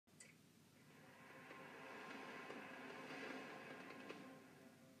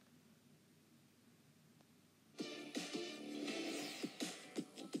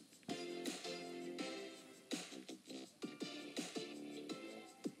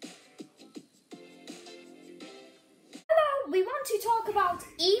want to talk about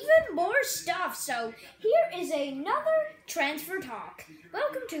even more stuff, so here is another transfer talk.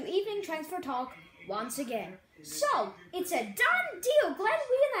 Welcome to Evening Transfer Talk once again. So, it's a done deal. Glenn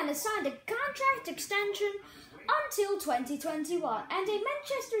Whelan has signed a contract extension until 2021, and a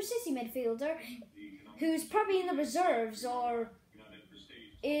Manchester City midfielder who's probably in the reserves or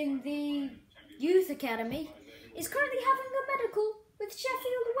in the youth academy is currently having a medical with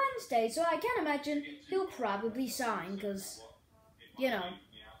Sheffield Wednesday, so I can imagine he'll probably sign because,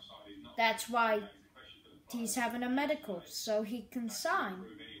 that's why he's having a medical, so he can sign.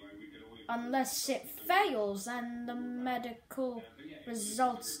 Unless it fails and the medical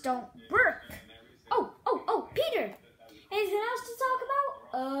results don't work. Oh, Peter! Anything else to talk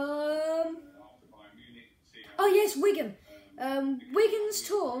about? Oh yes, Wigan.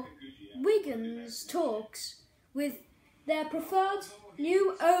 Wigan's talks with their preferred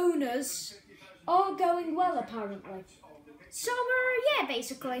new owners are going well, apparently. So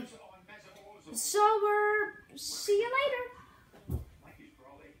basically. So see you later.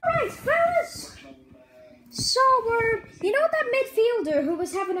 Alright, fellas. So that midfielder who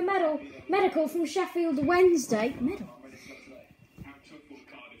was having a medical from Sheffield Wednesday,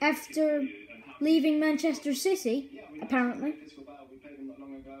 after leaving Manchester City, apparently.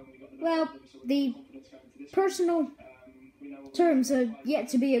 Well, the personal terms are yet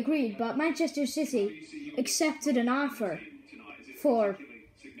to be agreed, but Manchester City accepted an offer for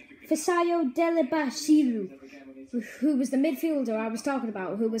Fisayo Delebashiru, who was the midfielder I was talking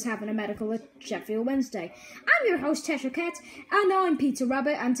about, who was having a medical at Sheffield Wednesday. I'm your host, Tesha Cat, and I'm Peter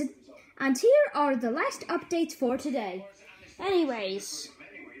Rabbit, and here are the last updates for today. Anyways,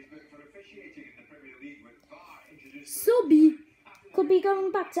 Sobhi could be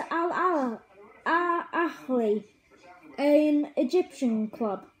going back to Al-Ahly, an Egyptian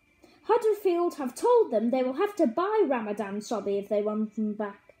club. Huddersfield have told them they will have to buy Ramadan Sobhi if they want him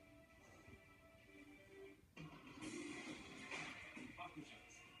back.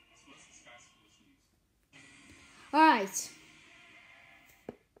 Alright.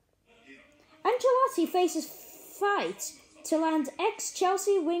 Ancelotti faces fight to land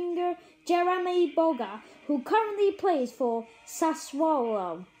ex-Chelsea winger Jeremy Boga, who currently plays for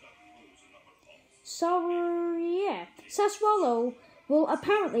Sassuolo. Sassuolo will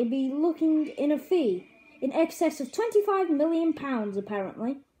apparently be looking in a fee in excess of £25 million,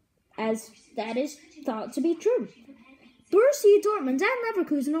 apparently, as that is thought to be true. Borussia Dortmund and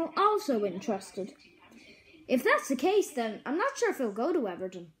Leverkusen are also interested. If that's the case, then I'm not sure if he'll go to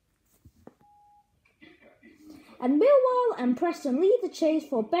Everton. And Millwall and Preston lead the chase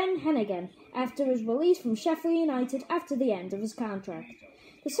for Ben Henegan after his release from Sheffield United after the end of his contract.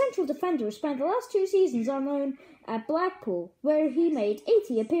 The central defender spent the last 2 seasons on loan at Blackpool, where he made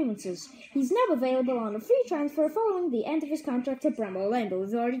 80 appearances. He's now available on a free transfer following the end of his contract at Bramall Lane, but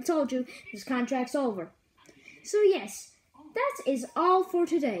we've already told you his contract's over. So yes, that is all for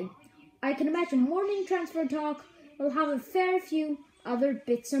today. I can imagine morning transfer talk will have a fair few other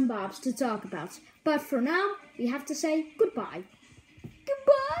bits and bobs to talk about. But for now, we have to say goodbye.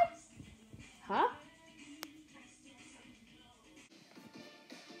 Goodbye? Huh?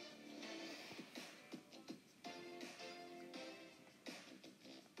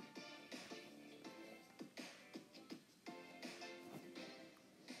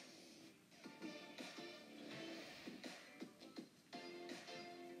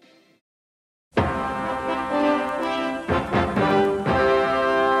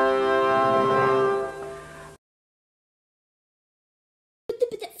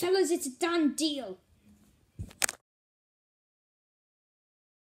 Fellas, it's a done deal.